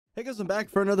Hey guys, I'm back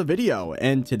for another video,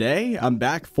 and today I'm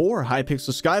back for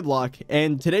Hypixel SkyBlock,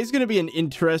 and today's going to be an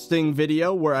interesting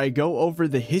video where I go over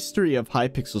the history of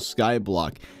Hypixel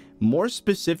SkyBlock. More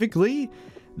specifically,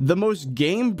 the most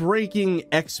game-breaking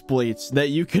exploits that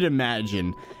you could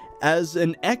imagine. As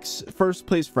an ex-First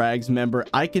Place Frags member,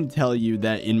 I can tell you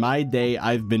that in my day,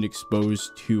 I've been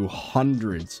exposed to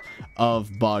hundreds of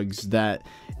bugs that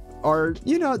are,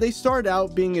 you know, they start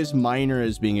out being as minor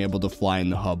as being able to fly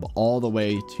in the hub, all the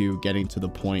way to getting to the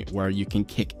point where you can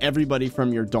kick everybody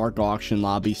from your dark auction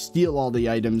lobby, steal all the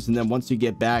items, and then once you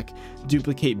get back,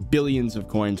 duplicate billions of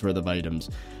coins worth of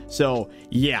items. So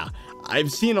yeah,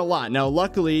 I've seen a lot. Now,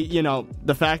 luckily, you know,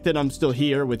 the fact that I'm still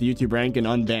here with YouTube rank and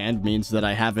unbanned means that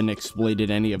I haven't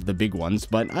exploited any of the big ones,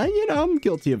 but I'm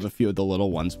guilty of a few of the little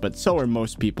ones, but so are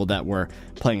most people that were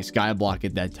playing Skyblock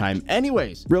at that time.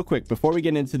 Anyways, real quick, before we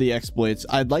get into the exploits,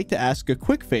 I'd like to ask a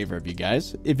quick favor of you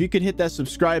guys. If you could hit that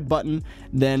subscribe button,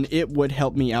 then it would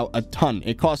help me out a ton.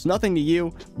 It costs nothing to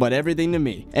you, but everything to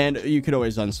me. And you could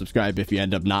always unsubscribe if you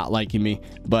end up not liking me,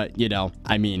 but you know,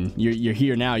 I mean, you're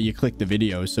here now, you click the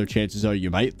video, so chances are you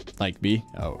might like me.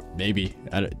 Oh, maybe.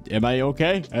 Am I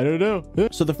okay? I don't know.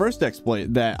 So the first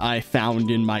exploit that I found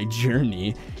in my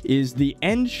journey is the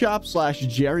end shop /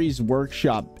 Jerry's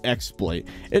workshop exploit.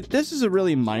 This is a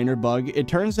really minor bug. It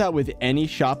turns out with any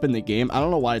shop in the game, I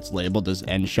don't know why it's labeled as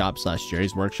end shop /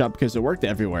 Jerry's workshop, because it worked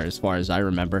everywhere as far as I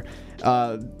remember.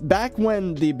 Back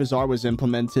when the bazaar was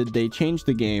implemented, they changed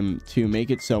the game to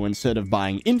make it so instead of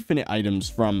buying infinite items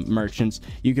from merchants,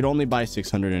 you could only buy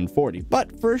 640.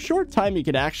 But for a short time, you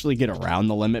could actually get around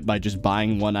the limit by just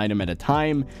buying one item at a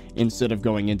time instead of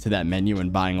going into that menu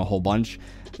and buying a whole bunch.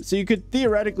 So you could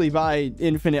theoretically buy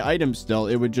infinite items still,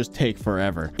 it would just take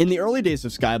forever. In the early days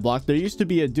of Skyblock, there used to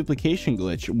be a duplication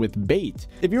glitch with bait.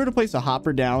 If you were to place a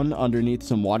hopper down underneath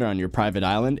some water on your private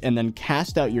island and then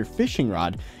cast out your fishing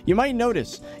rod, you might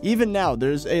notice, even now,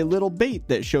 there's a little bait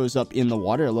that shows up in the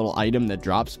water, a little item that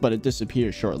drops, but it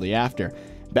disappears shortly after.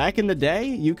 Back in the day,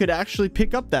 you could actually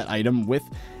pick up that item with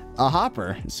a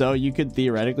hopper, so you could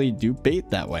theoretically do bait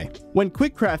that way. When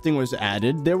quick crafting was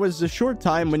added, there was a short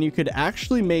time when you could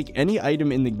actually make any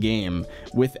item in the game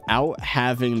without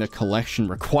having the collection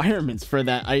requirements for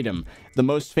that item. The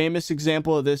most famous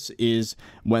example of this is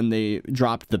when they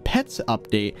dropped the pets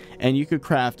update, and you could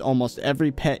craft almost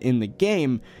every pet in the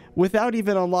game without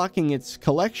even unlocking its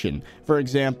collection. For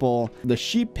example, the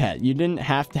sheep pet, you didn't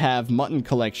have to have mutton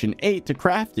collection 8 to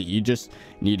craft it. You just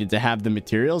needed to have the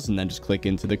materials and then just click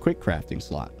into the quick crafting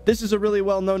slot. This is a really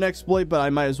well-known exploit, but I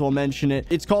might as well mention it.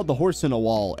 It's called the horse in a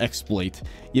wall exploit.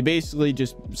 You basically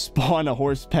just spawn a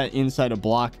horse pet inside a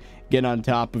block, get on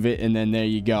top of it, and then there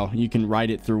you go. You can ride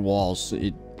it through walls.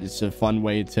 It's a fun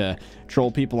way to troll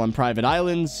people on private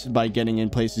islands by getting in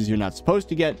places you're not supposed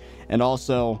to get, and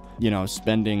also, you know,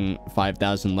 spending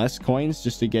 5,000 less coins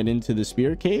just to get into the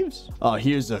spear caves. Oh,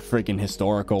 here's a freaking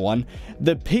historical one.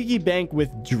 The piggy bank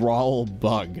withdrawal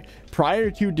bug. Prior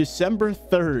to December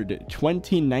 3rd,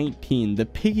 2019, the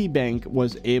piggy bank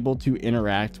was able to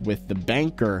interact with the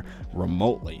banker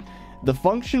remotely. The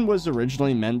function was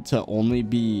originally meant to only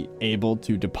be able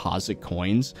to deposit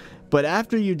coins, but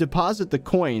after you deposit the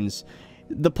coins,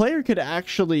 the player could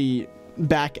actually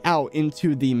back out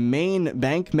into the main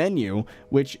bank menu,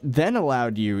 which then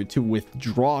allowed you to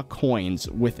withdraw coins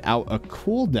without a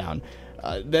cooldown.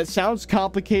 That sounds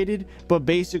complicated, but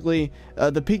basically,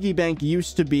 the piggy bank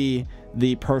used to be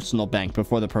the personal bank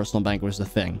before the personal bank was the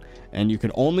thing, and you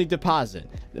could only deposit,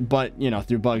 but you know,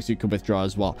 through bugs you could withdraw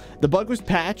as well. The bug was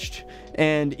patched,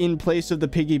 and in place of the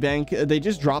piggy bank, they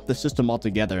just dropped the system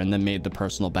altogether and then made the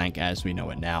personal bank as we know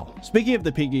it now. Speaking of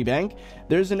the piggy bank,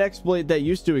 there's an exploit that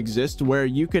used to exist where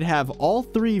you could have all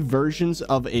 3 versions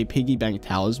of a piggy bank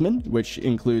talisman, which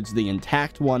includes the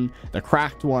intact one, the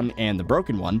cracked one, and the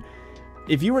broken one.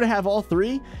 If you were to have all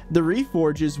 3, the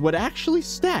reforges would actually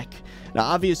stack. Now,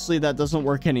 obviously, that doesn't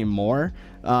work anymore.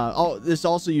 This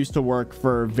also used to work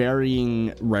for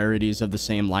varying rarities of the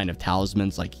same line of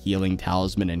talismans, like healing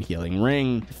talisman and healing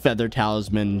ring, feather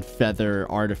talisman, feather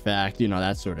artifact, you know,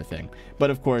 that sort of thing.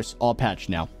 But of course, all patched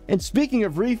now. And speaking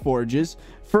of reforges,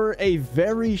 for a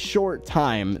very short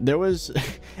time, there was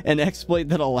an exploit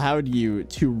that allowed you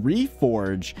to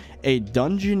reforge a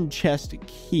dungeon chest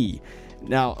key.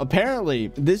 Now,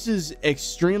 apparently, this is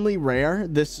extremely rare,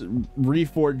 this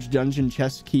reforged dungeon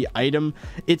chest key item.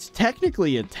 It's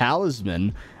technically a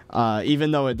talisman,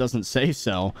 even though it doesn't say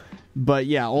so. But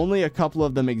yeah, only a couple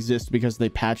of them exist because they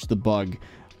patched the bug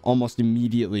almost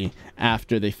immediately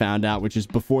after they found out, which is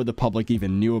before the public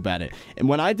even knew about it. And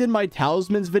when I did my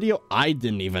talismans video, I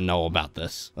didn't even know about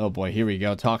this. Oh boy, here we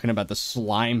go, talking about the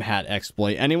slime hat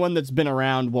exploit. Anyone that's been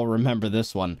around will remember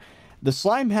this one. The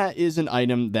slime hat is an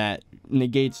item that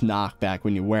negates knockback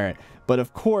when you wear it, but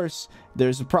of course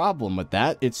there's a problem with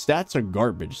that. Its stats are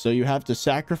garbage, so you have to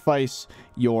sacrifice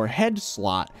your head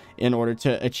slot in order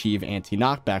to achieve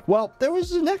anti-knockback. Well, there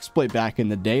was an exploit back in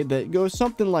the day that goes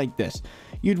something like this.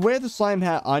 You'd wear the slime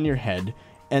hat on your head,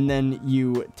 and then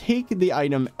you take the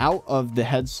item out of the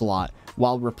head slot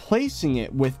while replacing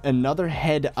it with another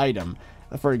head item,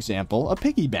 for example a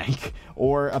piggy bank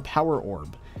or a power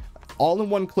orb. All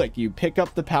in one click, you pick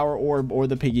up the power orb or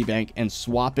the piggy bank and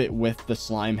swap it with the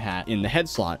slime hat in the head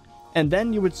slot. And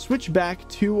then you would switch back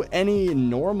to any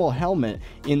normal helmet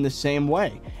in the same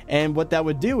way. And what that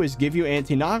would do is give you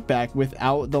anti-knockback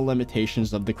without the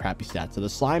limitations of the crappy stats of the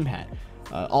slime hat.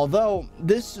 Although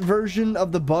this version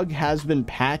of the bug has been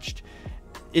patched,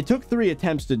 it took 3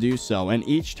 attempts to do so, and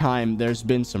each time there's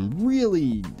been some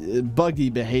really buggy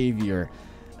behavior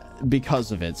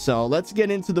because of it. So let's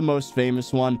get into the most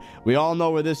famous one. We all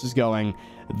know where this is going.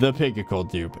 The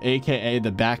Hypixel dupe, aka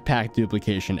the backpack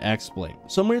duplication exploit.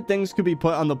 Some weird things could be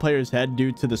put on the player's head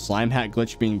due to the slime hat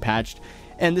glitch being patched,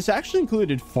 and this actually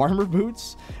included farmer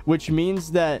boots, which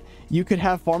means that you could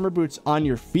have farmer boots on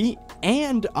your feet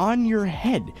and on your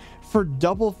head for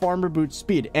double farmer boot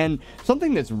speed. And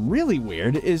something that's really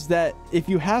weird is that if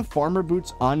you have farmer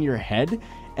boots on your head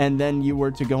and then you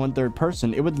were to go in third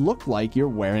person, it would look like you're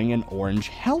wearing an orange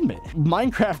helmet.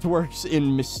 Minecraft works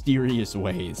in mysterious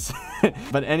ways.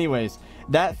 But anyways,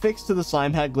 that fix to the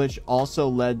slime hat glitch also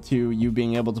led to you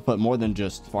being able to put more than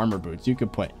just farmer boots. You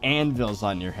could put anvils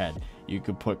on your head, you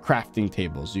could put crafting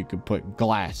tables, you could put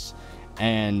glass,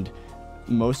 and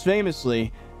most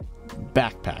famously,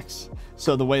 backpacks.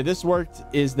 So the way this worked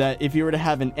is that if you were to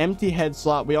have an empty head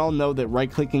slot, we all know that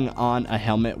right-clicking on a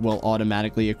helmet will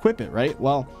automatically equip it, right?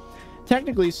 Well,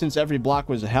 technically, since every block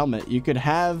was a helmet, you could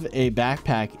have a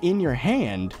backpack in your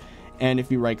hand, and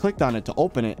if you right-clicked on it to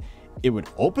open it, it would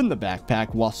open the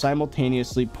backpack while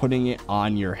simultaneously putting it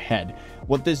on your head.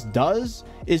 What this does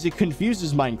is it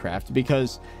confuses Minecraft,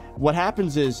 because what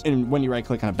happens is when you right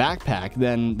click on a backpack,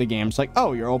 then the game's like,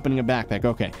 oh, you're opening a backpack.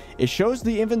 Okay, it shows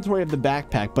the inventory of the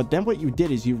backpack, but then what you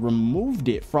did is you removed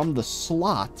it from the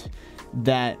slot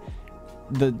that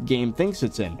the game thinks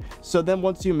it's in. So then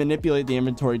once you manipulate the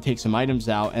inventory, take some items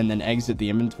out, and then exit the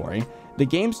inventory, the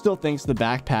game still thinks the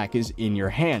backpack is in your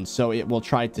hand, so it will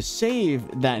try to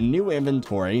save that new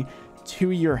inventory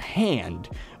to your hand,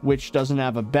 which doesn't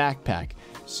have a backpack,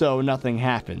 so nothing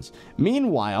happens.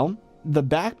 Meanwhile, the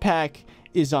backpack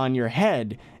is on your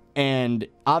head, and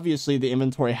obviously the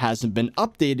inventory hasn't been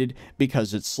updated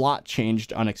because its slot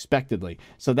changed unexpectedly.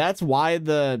 So that's why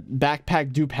the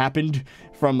backpack dupe happened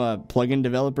from a plugin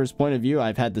developer's point of view.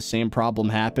 I've had the same problem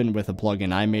happen with a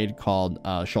plugin I made called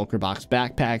Shulker Box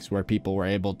Backpacks, where people were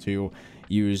able to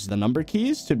use the number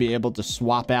keys to be able to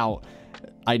swap out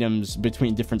items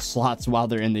between different slots while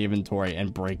they're in the inventory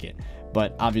and break it.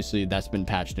 But obviously that's been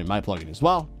patched in my plugin as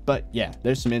well. But yeah,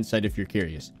 there's some insight if you're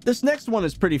curious. This next one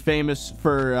is pretty famous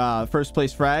for first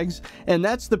place frags, and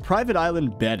that's the private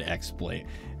island bed exploit.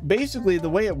 Basically, the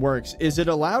way it works is it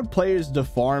allowed players to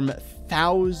farm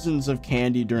thousands of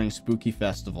candy during spooky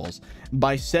festivals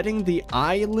by setting the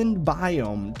island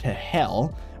biome to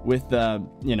hell with the,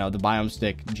 you know, the biome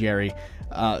stick, Jerry,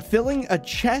 filling a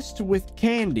chest with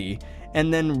candy,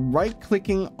 and then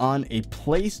right-clicking on a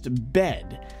placed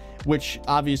bed, which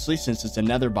obviously, since it's a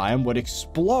nether biome, would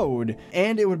explode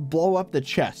and it would blow up the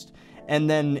chest. And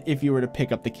then if you were to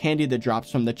pick up the candy that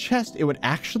drops from the chest, it would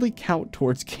actually count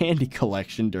towards candy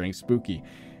collection during spooky.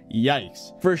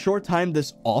 Yikes. For a short time,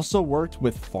 this also worked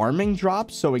with farming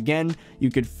drops. So again, you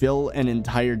could fill an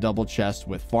entire double chest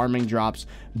with farming drops,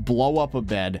 blow up a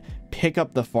bed, pick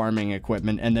up the farming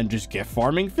equipment, and then just get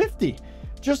farming 50.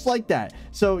 Just like that.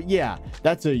 So yeah,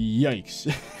 that's a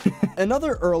yikes.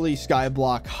 Another early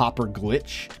SkyBlock hopper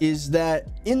glitch is that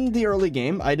in the early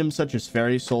game, items such as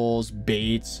fairy souls,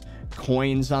 baits,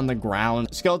 coins on the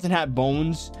ground, skeleton hat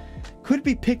bones could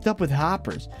be picked up with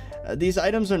hoppers. These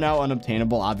items are now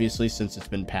unobtainable, obviously, since it's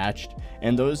been patched,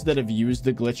 and those that have used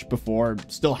the glitch before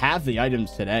still have the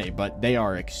items today, but they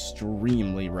are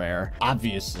extremely rare,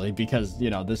 obviously, because, you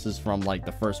know, this is from like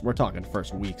we're talking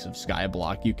first weeks of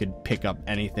SkyBlock. You could pick up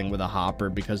anything with a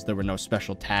hopper because there were no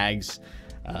special tags.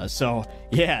 So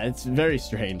yeah, it's very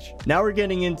strange. Now we're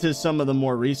getting into some of the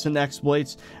more recent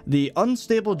exploits. The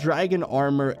unstable dragon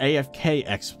armor AFK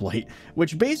exploit,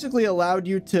 which basically allowed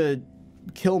you to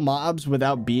kill mobs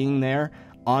without being there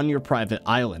on your private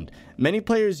island. Many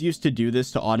players used to do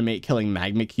this to automate killing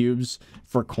magma cubes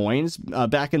for coins.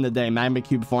 Back in the day, magma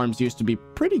cube farms used to be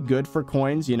pretty good for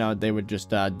coins. You know, they would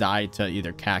just die to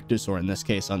either cactus or, in this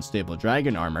case, unstable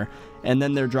dragon armor. And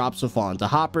then their drops would fall into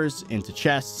hoppers, into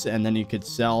chests, and then you could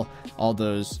sell all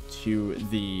those to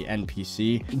the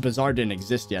NPC. Bazaar didn't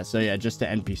exist yet, so yeah, just the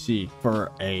NPC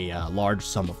for a large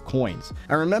sum of coins.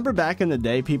 I remember back in the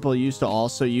day, people used to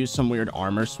also use some weird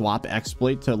armor swap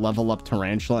exploit to level up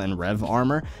Tarantula and Rev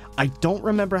armor. I don't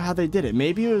remember how they did it.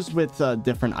 Maybe it was with a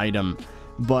different item.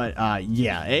 But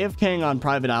yeah, AFKing on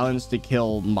private islands to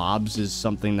kill mobs is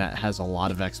something that has a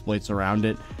lot of exploits around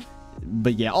it.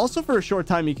 But yeah, also for a short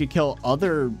time, you could kill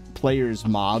other players'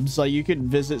 mobs. Like, you could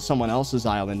visit someone else's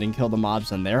island and kill the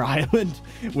mobs on their island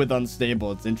with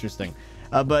unstable. It's interesting.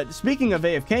 But speaking of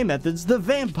AFK methods, the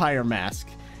vampire mask.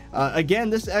 Again,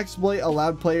 this exploit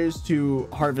allowed players to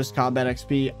harvest combat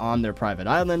XP on their private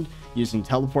island using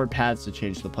teleport paths to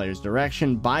change the player's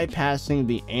direction, bypassing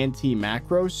the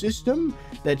anti-macro system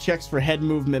that checks for head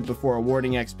movement before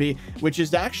awarding XP, which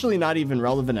is actually not even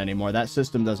relevant anymore. That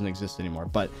system doesn't exist anymore,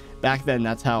 but back then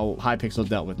that's how Hypixel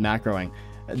dealt with macroing.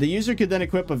 The user could then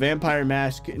equip a vampire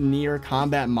mask near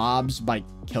combat mobs by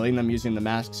killing them using the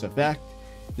mask's effect.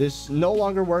 This no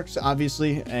longer works,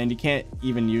 obviously, and you can't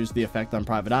even use the effect on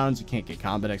private islands. You can't get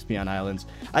combat XP on islands.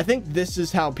 I think this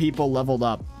is how people leveled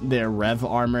up their Rev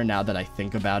armor, now that I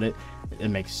think about it. It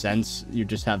makes sense. You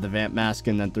just have the Vamp Mask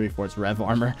and then 3/4 Rev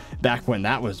armor back when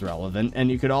that was relevant. And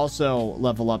you could also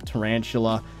level up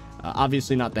Tarantula.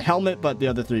 Obviously not the helmet, but the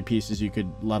other 3 pieces you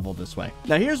could level this way.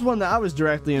 Now here's one that I was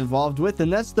directly involved with,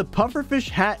 and that's the pufferfish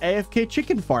hat AFK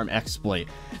chicken farm exploit.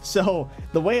 So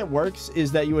the way it works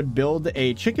is that you would build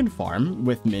a chicken farm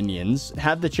with minions,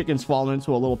 have the chickens fall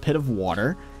into a little pit of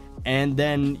water, and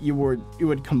then you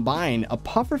would combine a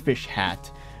pufferfish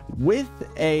hat with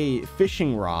a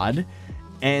fishing rod.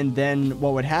 And then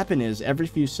what would happen is every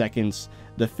few seconds,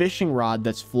 the fishing rod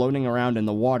that's floating around in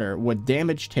the water would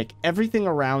damage tick everything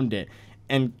around it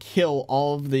and kill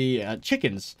all of the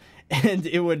chickens. And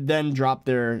it would then drop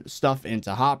their stuff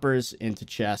into hoppers, into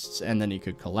chests, and then you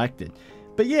could collect it.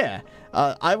 But yeah,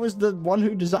 I was the one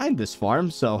who designed this farm,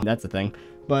 so that's a thing.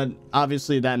 But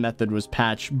obviously that method was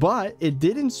patched, but it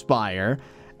did inspire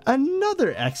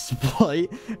another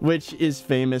exploit, which is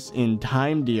famous in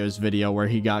ThirtyVirus' video, where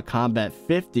he got combat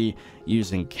 50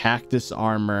 using cactus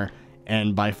armor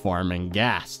and by farming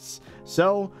ghasts.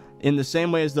 So in the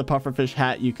same way as the pufferfish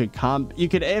hat, you could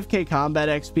AFK combat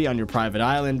XP on your private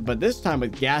island, but this time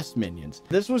with ghast minions.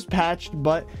 This was patched,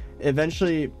 but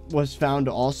eventually was found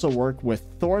to also work with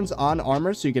thorns on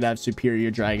armor, so you could have superior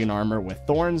dragon armor with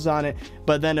thorns on it,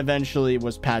 but then eventually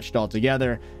was patched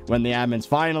altogether when the admins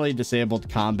finally disabled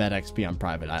combat XP on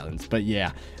private islands. But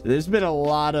yeah, there's been a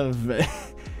lot of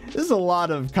there's a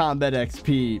lot of combat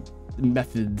XP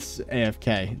methods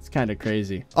AFK. It's kind of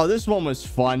crazy. Oh, this one was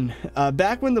fun.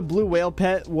 Back when the blue whale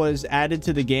pet was added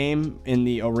to the game in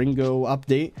the Oringo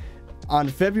update on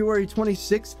February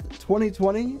 26th,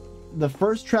 2020, the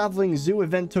first traveling zoo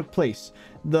event took place.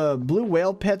 The blue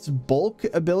whale pet's bulk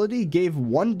ability gave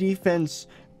 1 defense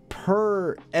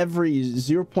per every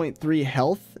 0.3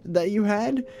 health that you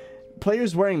had.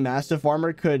 Players wearing massive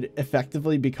armor could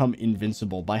effectively become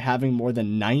invincible by having more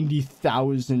than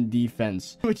 90,000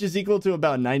 defense, which is equal to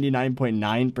about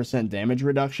 99.9% damage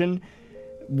reduction.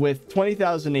 With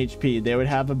 20,000 HP, they would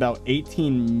have about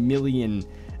 18 million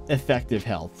effective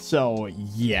health. So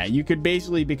yeah, you could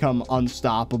basically become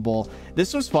unstoppable.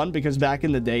 This was fun because back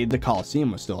in the day, the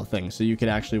Coliseum was still a thing, so you could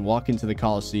actually walk into the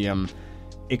Coliseum,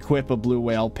 equip a blue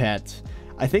whale pet.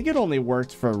 I think it only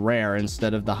worked for rare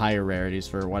instead of the higher rarities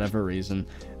for whatever reason.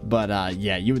 But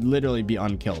yeah, you would literally be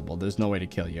unkillable. There's no way to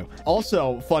kill you.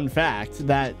 Also, fun fact,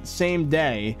 that same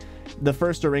day, the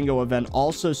first Oringo event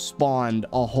also spawned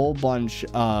a whole bunch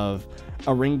of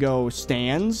Oringo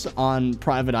stands on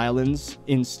private islands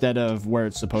instead of where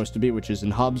it's supposed to be, which is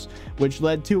in hubs, which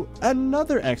led to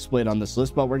another exploit on this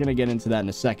list, but we're going to get into that in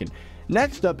a second.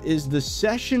 Next up is the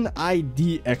Session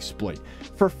ID exploit.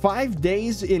 For 5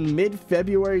 days in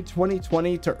mid-February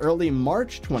 2020 to early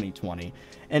March 2020,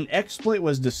 an exploit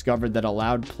was discovered that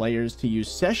allowed players to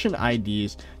use session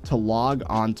IDs to log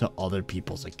on to other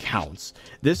people's accounts.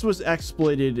 This was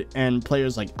exploited, and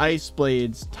players like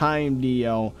Iceblades,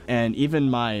 TimeDeo, and even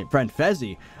my friend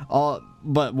Fezzy,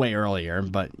 but way earlier,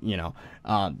 but you know,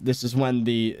 this is when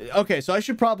okay, so I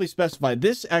should probably specify,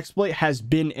 this exploit has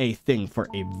been a thing for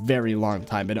a very long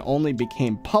time, and it only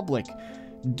became public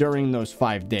during those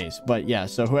 5 days. But yeah,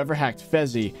 so whoever hacked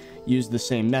Fezzy used the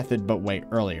same method, but way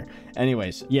earlier.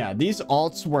 Anyways, yeah, these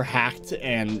alts were hacked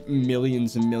and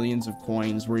millions of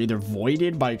coins were either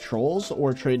voided by trolls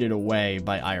or traded away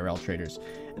by IRL traders.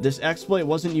 This exploit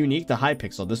wasn't unique to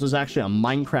Hypixel. This was actually a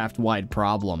Minecraft-wide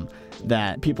problem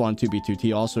that people on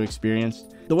 2B2T also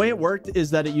experienced. The way it worked is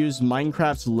that it used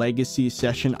Minecraft's legacy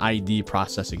session ID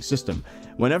processing system.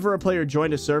 Whenever a player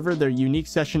joined a server, their unique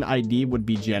session ID would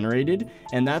be generated,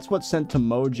 and that's what's sent to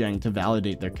Mojang to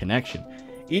validate their connection.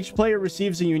 Each player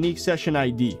receives a unique session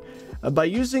ID. By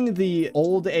using the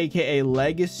old aka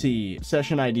legacy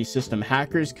session ID system,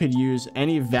 hackers could use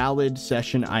any valid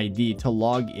session ID to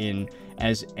log in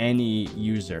as any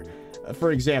user.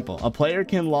 For example, a player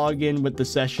can log in with the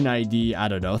session ID, I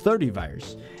don't know,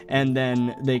 ThirtyVirus, and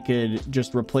then they could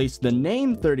just replace the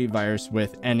name ThirtyVirus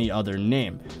with any other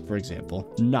name, for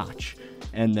example, Notch.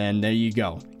 And then there you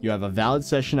go. You have a valid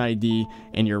session ID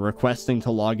and you're requesting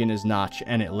to log in as Notch,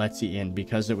 and it lets you in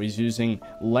because it was using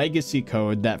legacy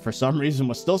code that for some reason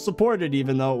was still supported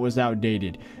even though it was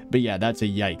outdated. But yeah, that's a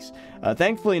yikes.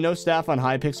 Thankfully, no staff on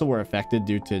Hypixel were affected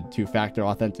due to two-factor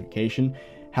authentication.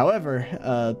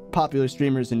 However, popular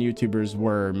streamers and YouTubers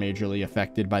were majorly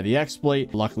affected by the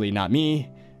exploit. Luckily, not me.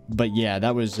 But yeah,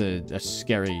 that was a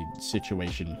scary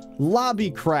situation.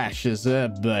 Lobby crashes,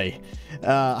 boy.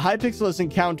 Hypixel has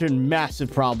encountered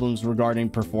massive problems regarding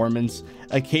performance.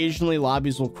 Occasionally,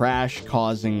 lobbies will crash,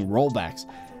 causing rollbacks.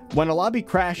 When a lobby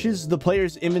crashes, the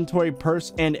player's inventory,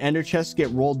 purse, and ender chests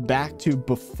get rolled back to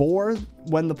before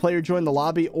when the player joined the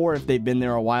lobby, or if they've been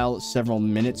there a while, several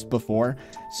minutes before.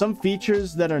 Some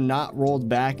features that are not rolled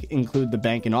back include the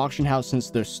bank and auction house, since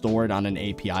they're stored on an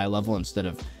API level instead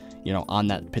of, you know, on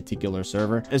that particular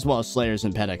server, as well as Slayers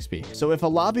and Pet XP. So if a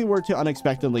lobby were to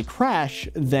unexpectedly crash,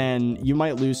 then you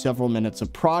might lose several minutes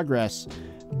of progress,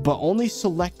 but only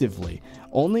selectively.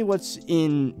 Only what's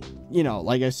in, you know,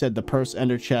 like I said, the purse,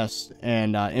 ender chest,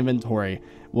 and inventory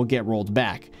will get rolled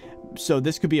back. So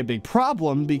this could be a big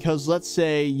problem, because let's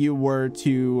say you were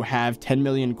to have 10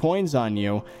 million coins on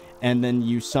you, and then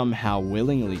you somehow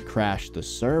willingly crash the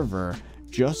server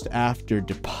just after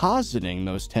depositing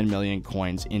those 10 million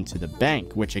coins into the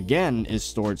bank, which again is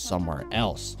stored somewhere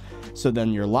else. So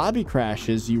then your lobby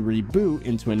crashes, you reboot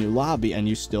into a new lobby, and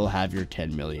you still have your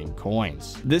 10 million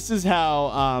coins. This is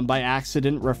how, by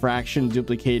accident, Refraction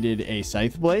duplicated a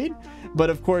Scythe Blade. But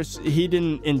of course, he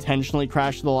didn't intentionally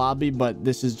crash the lobby, but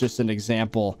this is just an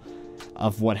example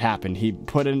of what happened. He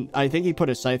put in, I think he put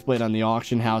a Scythe Blade on the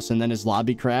auction house, and then his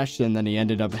lobby crashed, and then he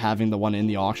ended up having the one in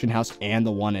the auction house and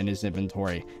the one in his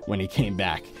inventory when he came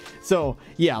back. So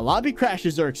yeah, lobby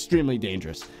crashes are extremely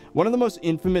dangerous. One of the most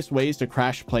infamous ways to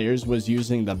crash players was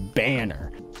using the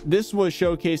banner. This was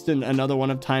showcased in another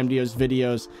one of TimeDio's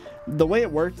videos. The way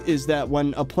it worked is that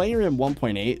when a player in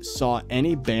 1.8 saw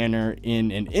any banner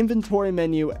in an inventory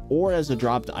menu or as a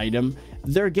dropped item,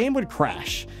 their game would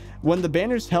crash. When the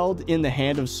banner's held in the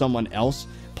hand of someone else,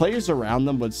 players around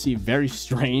them would see very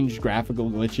strange graphical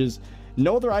glitches.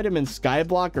 No other item in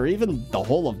SkyBlock or even the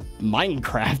whole of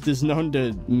Minecraft is known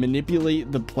to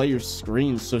manipulate the player's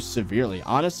screen so severely.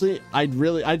 Honestly,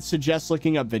 I'd suggest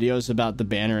looking up videos about the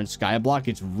banner in SkyBlock.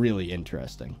 It's really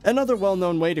interesting. Another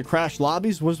well-known way to crash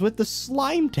lobbies was with the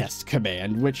slime test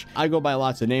command, which I go by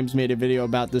lots of names, made a video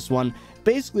about this one.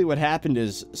 Basically what happened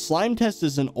is slime test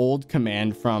is an old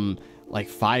command from like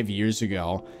 5 years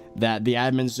ago that the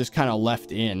admins just kind of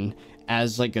left in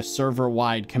as like a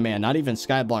server-wide command, not even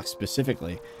SkyBlock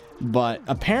specifically. But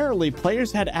apparently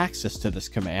players had access to this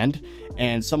command,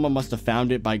 and someone must have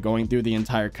found it by going through the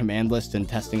entire command list and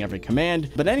testing every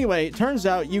command. But anyway, it turns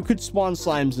out you could spawn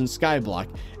slimes in SkyBlock.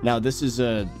 Now this is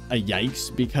a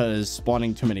yikes, because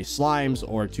spawning too many slimes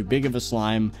or too big of a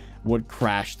slime would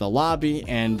crash the lobby,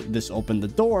 and this opened the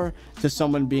door to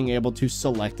someone being able to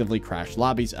selectively crash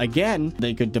lobbies. Again,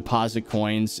 they could deposit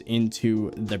coins into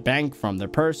their bank from their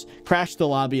purse, crash the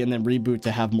lobby, and then reboot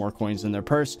to have more coins in their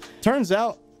purse. Turns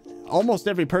out almost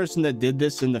every person that did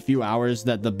this in the few hours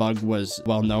that the bug was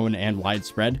well known and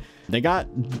widespread, they got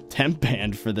temp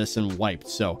banned for this and wiped.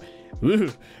 So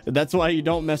that's why you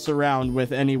don't mess around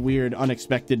with any weird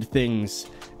unexpected things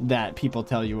that people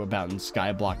tell you about in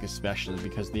SkyBlock, especially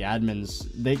because the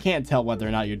admins, they can't tell whether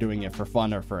or not you're doing it for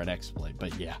fun or for an exploit.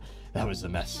 But yeah, that was a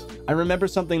mess. I remember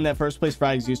something that First Place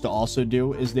Frags used to also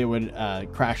do is they would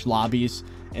crash lobbies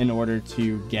in order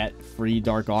to get free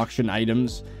dark auction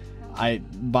items.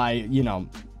 By, you know,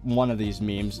 one of these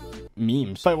memes,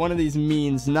 by one of these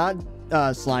means, not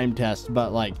slime test,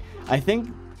 but like, I think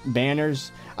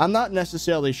banners, I'm not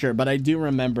necessarily sure, but I do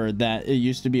remember that it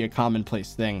used to be a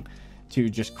commonplace thing to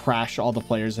just crash all the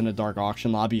players in a dark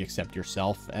auction lobby except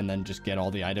yourself, and then just get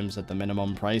all the items at the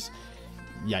minimum price.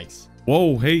 Yikes.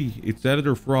 Whoa, hey, it's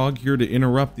Editor Frog here to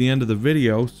interrupt the end of the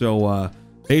video. So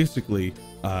basically,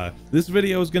 this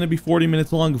video is going to be 40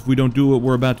 minutes long if we don't do what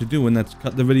we're about to do, and that's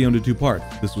cut the video into 2 parts.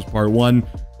 This was part 1.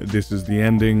 This is the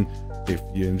ending. If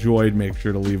you enjoyed, make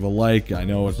sure to leave a like. I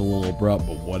know it's a little abrupt,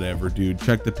 but whatever, dude.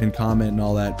 Check the pinned comment and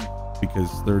all that, because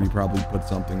 30 probably put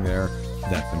something there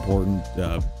that's important.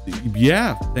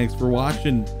 Yeah, thanks for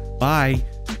watching. Bye.